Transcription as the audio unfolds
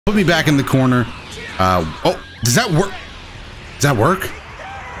Put me back in the corner. Oh, does that work? Does that work?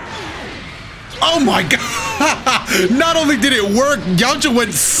 Oh my god! Not only did it work, Yamcha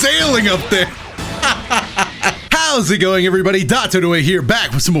went sailing up there. How's it going, everybody? Dotodoya here,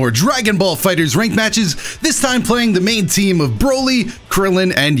 back with some more Dragon Ball FighterZ ranked matches, this time playing the main team of Broly,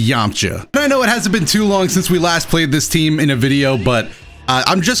 Krillin, and Yamcha. And I know it hasn't been too long since we last played this team in a video, but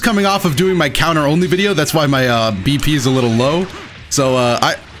I'm just coming off of doing my counter-only video. That's why my BP is a little low. So,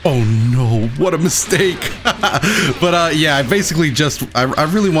 oh no, what a mistake. But yeah, I basically just, I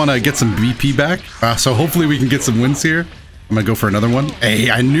really want to get some BP back. So hopefully we can get some wins here. I'm gonna go for another one. Hey,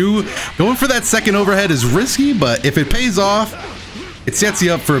 I knew going for that second overhead is risky, but if it pays off, it sets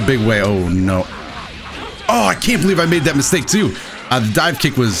you up for a big way. Oh no. Oh, I can't believe I made that mistake too. The dive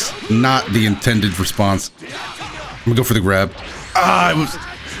kick was not the intended response. I'm gonna go for the grab.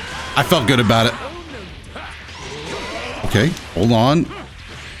 I felt good about it. Okay, hold on.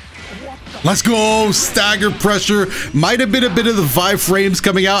 Let's go, stagger pressure. Might have been a bit of the 5 frames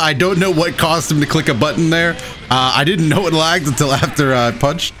coming out. I don't know what caused him to click a button there. I didn't know it lagged until after I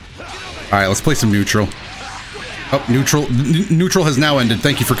punched. All right, let's play some neutral. Oh, neutral. Neutral has now ended.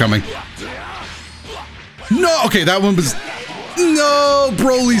 Thank you for coming. No, okay, that one was... No,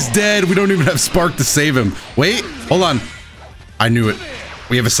 Broly's dead. We don't even have Spark to save him. Wait, hold on. I knew it.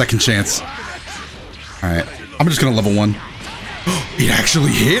 We have a second chance. All right, I'm just gonna level 1. It actually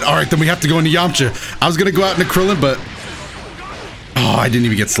hit? All right, then we have to go into Yamcha. I was gonna go out into Krillin, but... Oh, I didn't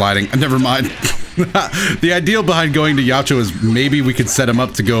even get sliding. Never mind. The ideal behind going to Yamcha is maybe we could set him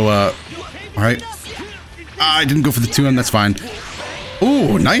up to go, all right. I didn't go for the 2M, that's fine.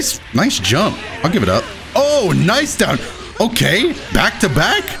 Oh, nice jump. I'll give it up. Oh, nice down. Okay, back to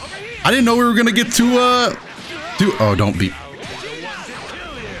back? I didn't know we were gonna get to, oh, don't beat.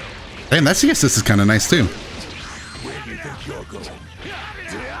 Damn, that CS is kind of nice too.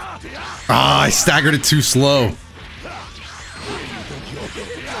 Ah, I staggered it too slow.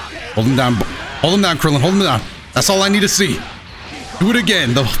 Hold him down. Hold him down, Krillin. Hold him down. That's all I need to see. Do it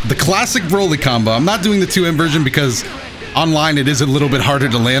again. The classic Broly combo. I'm not doing the 2M version because online it is a little bit harder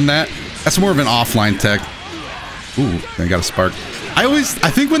to land that. That's more of an offline tech. Ooh, I got a spark. I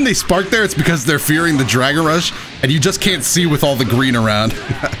think when they spark there, it's because they're fearing the Dragon Rush, and you just can't see with all the green around.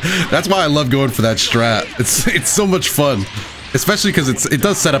 That's why I love going for that strat. It's so much fun. Especially because it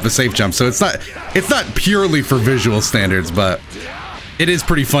does set up a safe jump, so it's not purely for visual standards, but it is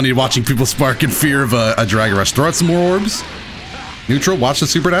pretty funny watching people spark in fear of a Dragon Rush. Throw out some more orbs. Neutral, watch the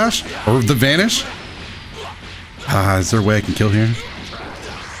super dash or the vanish. Is there a way I can kill here?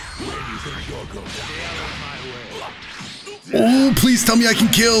 Oh, please tell me I can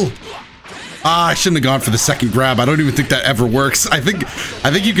kill. I shouldn't have gone for the second grab. I don't even think that ever works. I think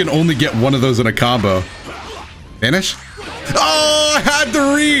you can only get one of those in a combo. Vanish. Oh, I had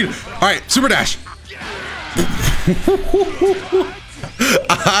the read. All right, super dash.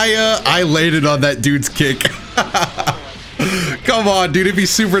 I laid it on that dude's kick. Come on, dude. If he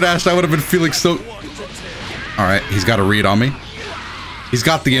super dashed, I would have been feeling so... All right, he's got a read on me. He's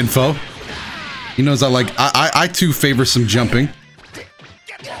got the info. He knows I too favor some jumping.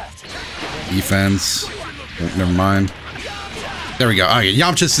 Defense. Oh, never mind. There we go. All right,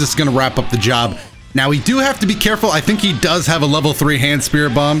 Yamcha's just gonna wrap up the job. Now, we do have to be careful. I think he does have a level 3 hand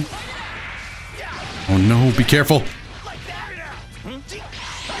spirit bomb. Oh no, be careful.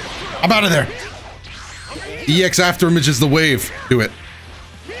 I'm out of there. EX after image is the wave. Do it.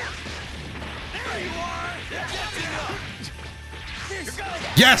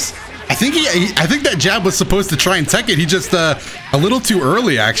 Yes! I think that jab was supposed to try and tech it. He just a little too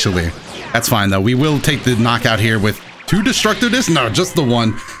early, actually. That's fine though. We will take the knockout here with 2 destructiveness? No, just the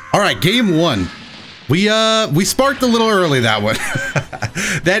 1. All right, game 1. We sparked a little early that one.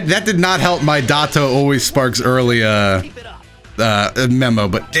 that did not help my Dato always sparks early memo,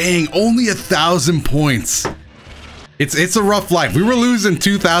 but dang, only 1,000 points. It's a rough life. We were losing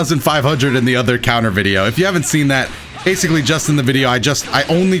 2,500 in the other counter video. If you haven't seen that, basically just in the video, I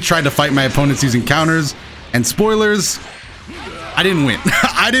only tried to fight my opponents using counters, and spoilers, I didn't win.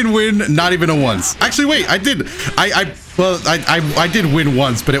 I didn't win, not even a once. Actually, wait, I did. I did win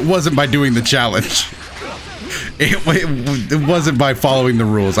once, but it wasn't by doing the challenge. It wasn't by following the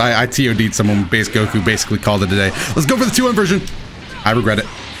rules. I TOD'd someone base Goku, basically called it a day. Let's go for the 2M version. I regret it.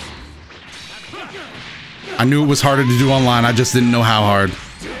 I knew it was harder to do online. I just didn't know how hard.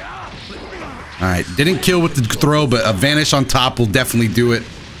 All right, didn't kill with the throw, but a vanish on top will definitely do it.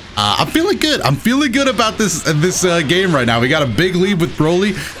 I'm feeling good. I'm feeling good about this game right now. We got a big lead with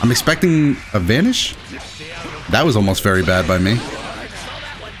Broly. I'm expecting a vanish. That was almost very bad by me.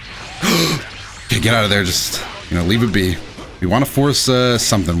 Okay, get out of there. Just, you know, leave it be. We want to force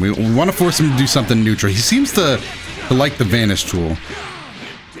something. We want to force him to do something neutral. He seems to like the vanish tool.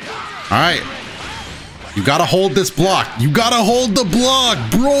 All right. You got to hold this block. You got to hold the block,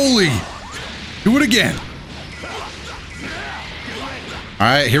 Broly. Do it again. All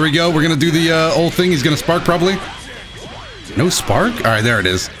right, here we go. We're going to do the old thing. He's going to spark probably. No spark? All right, there it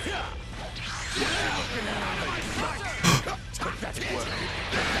is.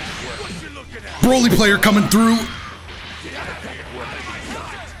 Broly player coming through.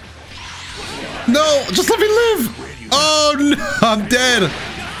 No, just let me live. Oh, no, I'm dead.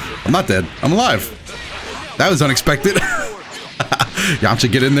 I'm not dead. I'm alive. That was unexpected.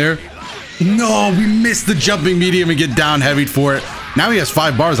 Yamcha, get in there. No, we missed the jumping medium and get down heavied for it. Now he has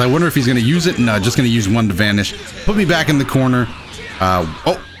 5 bars. I wonder if he's going to use it. No, just going to use 1 to vanish. Put me back in the corner.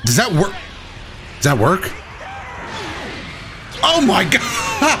 Oh, does that work? Does that work? Oh my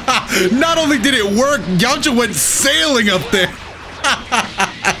God. Not only did it work, Yamcha went sailing up there.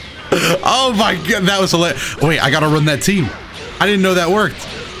 Oh my God, that was hilarious. Wait, I got to run that team. I didn't know that worked.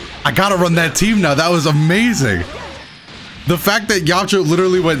 I got to run that team now. That was amazing. The fact that Yamcha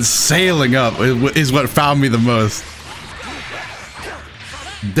literally went sailing up is what found me the most.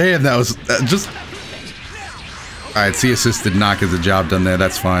 Damn, that was just... Alright, C-assist did not get the job done there.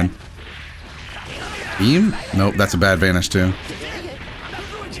 That's fine. Beam? Nope, that's a bad vanish too.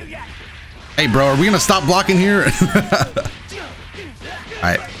 Hey, bro, are we going to stop blocking here?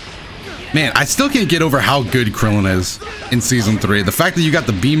 Alright. Man, I still can't get over how good Krillin is in Season 3. The fact that you got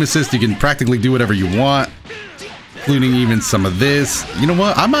the beam assist, you can practically do whatever you want. Including even some of this. You know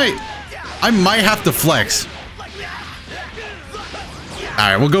what? I might have to flex.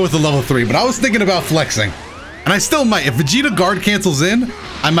 Alright, we'll go with the level 3, but I was thinking about flexing. And I still might. If Vegeta guard cancels in,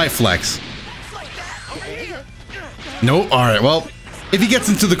 I might flex. Nope. Alright, well, if he gets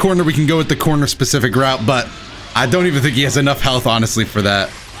into the corner, we can go with the corner specific route, but I don't even think he has enough health, honestly, for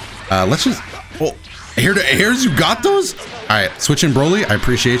that. Let's just... Oh, Hairs, you got those? Alright, switch in Broly. I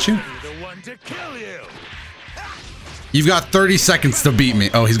appreciate you. You've got 30 seconds to beat me.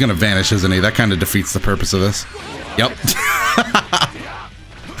 Oh, he's gonna vanish, isn't he? That kind of defeats the purpose of this. Yep.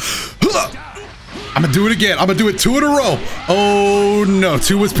 I'm gonna do it again. I'm gonna do it 2 in a row. Oh no,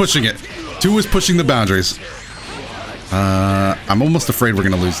 2 was pushing it. 2 was pushing the boundaries. I'm almost afraid we're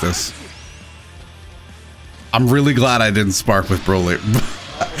gonna lose this. I'm really glad I didn't spark with Broly.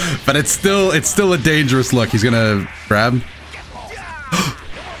 But it's still a dangerous look. He's gonna grab.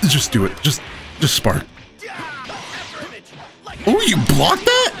 Just do it. Just spark. Oh, you blocked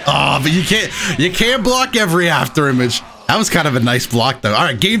that? Oh, but you can't block every after image. That was kind of a nice block though. All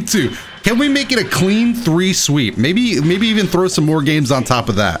right, game 2. Can we make it a clean 3 sweep? Maybe even throw some more games on top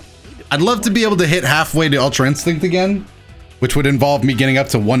of that. I'd love to be able to hit halfway to Ultra Instinct again, which would involve me getting up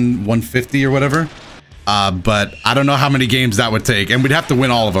to 150 or whatever. But I don't know how many games that would take, and we'd have to win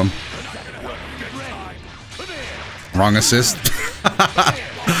all of them. Wrong assist.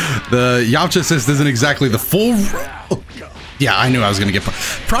 The Yamcha assist isn't exactly the full... Yeah, I knew I was going to get...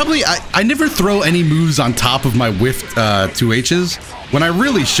 Probably, I never throw any moves on top of my whiffed 2Hs, when I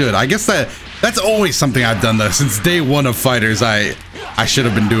really should. I guess that's always something I've done, though. Since day 1 of Fighters, I should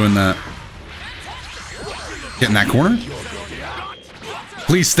have been doing that. Get in that corner.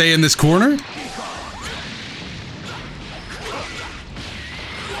 Please stay in this corner.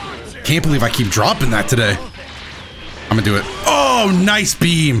 Can't believe I keep dropping that today. I'm gonna do it. Oh, nice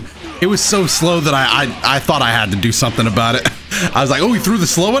beam. It was so slow that I thought I had to do something about it. I was like, oh, he threw the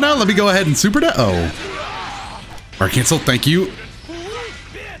slow one out? Let me go ahead and super that. Oh. Bar cancel, thank you.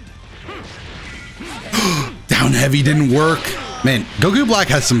 Down heavy didn't work. Man, Goku Black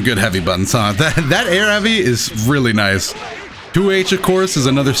has some good heavy buttons, huh? That air heavy is really nice. 2H, of course, is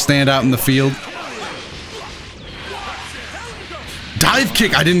another standout in the field. Dive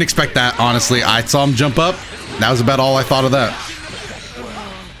kick, I didn't expect that, honestly. I saw him jump up. That was about all I thought of that.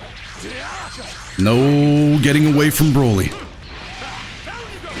 No getting away from Broly.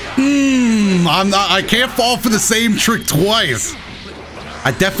 I can't fall for the same trick twice.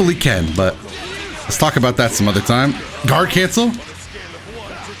 I definitely can, but let's talk about that some other time. Guard cancel.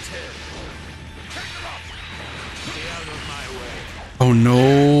 Oh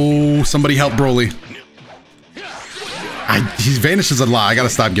no, somebody help Broly. He vanishes a lot. I gotta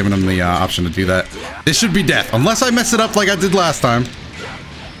stop giving him the option to do that. This should be death, unless I mess it up like I did last time.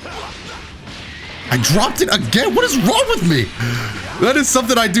 I dropped it again. What is wrong with me? That is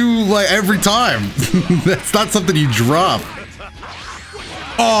something I do like every time. That's not something you drop.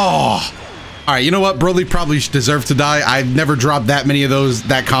 Oh. All right, you know what? Broly probably deserved to die. I've never dropped that many of those,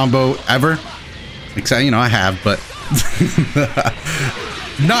 that combo ever. Except, you know, I have, but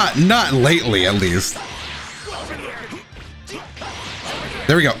not lately, at least.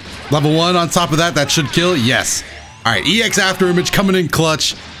 There we go. Level 1 on top of that. That should kill. Yes. All right. EX after image coming in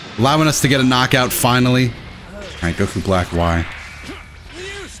clutch. Allowing us to get a knockout finally. All right. Goku Black. Why?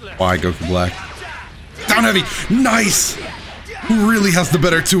 Why Goku Black? Down heavy. Nice. Who really has the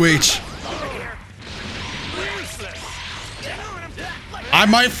better 2H? I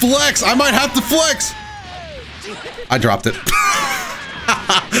might flex. I might have to flex. I dropped it.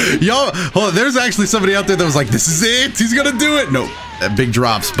 Yo, hold on. There's actually somebody out there that was like, this is it. He's going to do it. No, big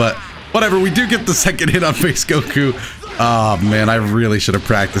drops, but whatever. We do get the second hit on face Goku. Oh, man, I really should have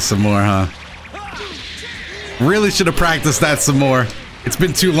practiced some more, huh? Really should have practiced that some more. It's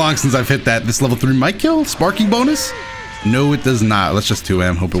been too long since I've hit that. This level 3 might kill. Sparking bonus? No, it does not. Let's just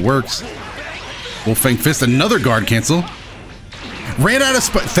 2M. Hope it works. Wolfang Fist. Another guard cancel. Ran out of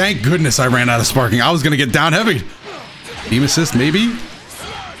thank goodness I ran out of sparking. I was going to get down heavy. Beam assist, maybe?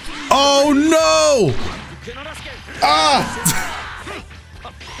 Oh, no! Ah!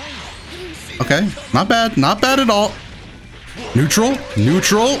 Okay. Not bad. Not bad at all. Neutral.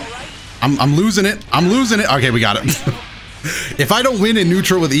 Neutral. I'm losing it. I'm losing it. Okay, we got it. If I don't win in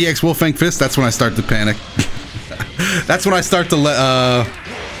neutral with EX Wolfang Fist, that's when I start to panic. That's when I start to let,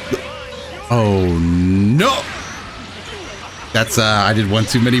 oh, no. That's, I did one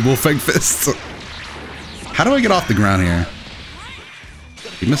too many Wolfang Fists. How do I get off the ground here?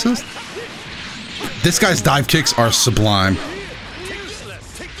 Beam assist? This guy's dive kicks are sublime.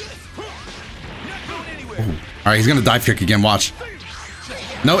 Oh. All right, he's gonna dive kick again, watch.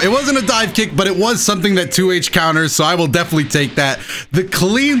 No, it wasn't a dive kick, but it was something that 2H counters, so I will definitely take that. The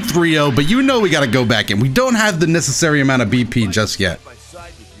clean 3-0, but you know we gotta go back in. We don't have the necessary amount of BP just yet.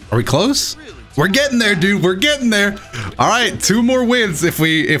 Are we close? We're getting there, dude. We're getting there. All right, 2 more wins if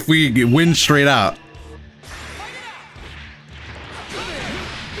we win straight out.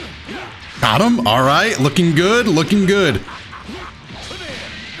 Got him. All right, looking good. Looking good.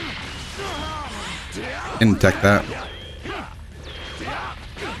 Didn't tech that.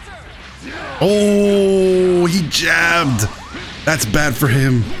 Oh, he jabbed. That's bad for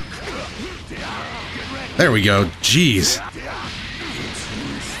him. There we go. Jeez.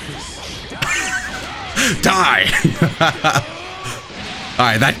 Die. All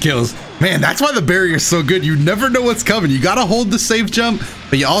right, that kills. Man, that's why the barrier is so good. You never know what's coming. You got to hold the safe jump,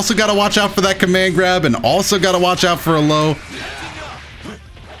 but you also got to watch out for that command grab and also got to watch out for a low.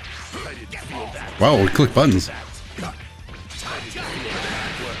 Wow, we click buttons.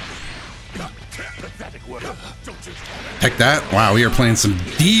 Heck that. Wow, we are playing some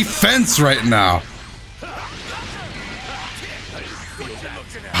defense right now. Oh,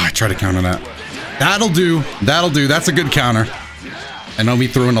 I try to counter that. That'll do. That'll do. That's a good counter. I know me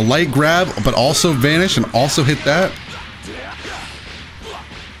throwing a light grab, but also vanish and also hit that.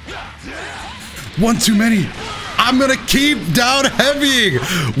 One too many. I'm going to keep down heavying.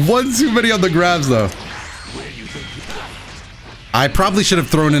 One too many on the grabs, though. I probably should have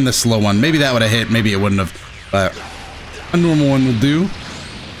thrown in the slow one. Maybe that would have hit. Maybe it wouldn't have. But a normal one will do.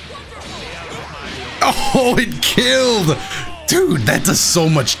 Oh, it killed. Dude, that does so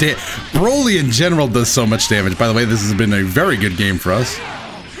much damage. Broly in general does so much damage. By the way, this has been a very good game for us.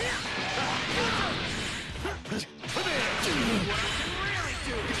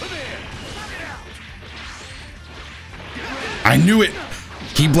 I knew it.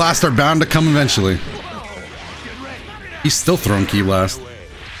 Ki blasts are bound to come eventually. He's still throwing Ki blast.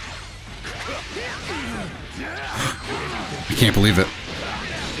 I can't believe it.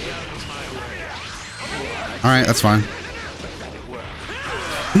 All right, that's fine.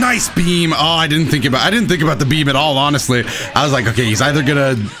 Nice beam. Oh, I didn't think about the beam at all, honestly. I was like, okay, he's either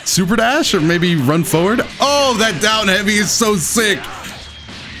gonna super dash or maybe run forward. Oh, that down heavy is so sick.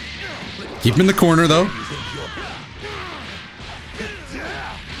 Keep him in the corner though.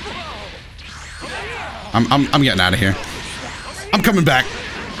 I'm getting out of here. I'm coming back.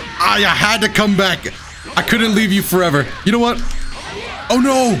 I had to come back. I couldn't leave you forever. You know what? Oh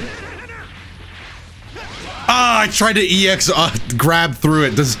no. Ah, I tried to EX grab through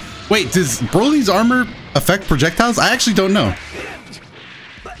it. Does Broly's armor affect projectiles? I actually don't know.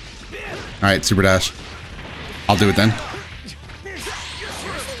 All right, super dash. I'll do it then.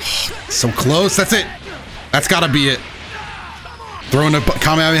 So close. That's it. That's gotta be it. Throwing a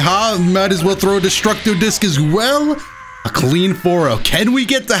Kamehameha. Might as well throw a Destructo Disc as well. A clean 4-0. Can we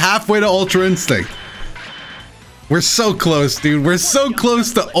get to halfway to Ultra Instinct? We're so close, dude. We're so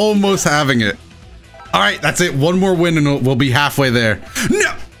close to almost having it. All right, that's it. One more win and we'll be halfway there.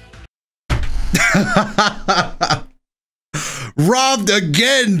 No! Robbed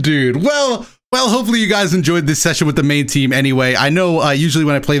again, dude. Well, Well, hopefully you guys enjoyed this session with the main team anyway. I know usually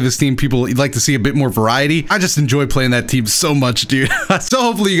when I play this team, people like to see a bit more variety. I just enjoy playing that team so much, dude. So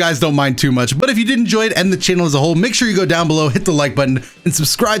hopefully you guys don't mind too much. But if you did enjoy it and the channel as a whole, make sure you go down below, hit the like button, and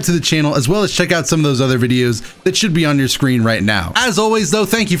subscribe to the channel, as well as check out some of those other videos that should be on your screen right now. As always, though,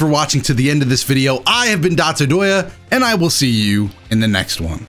 thank you for watching to the end of this video. I have been Dotodoya, and I will see you in the next one.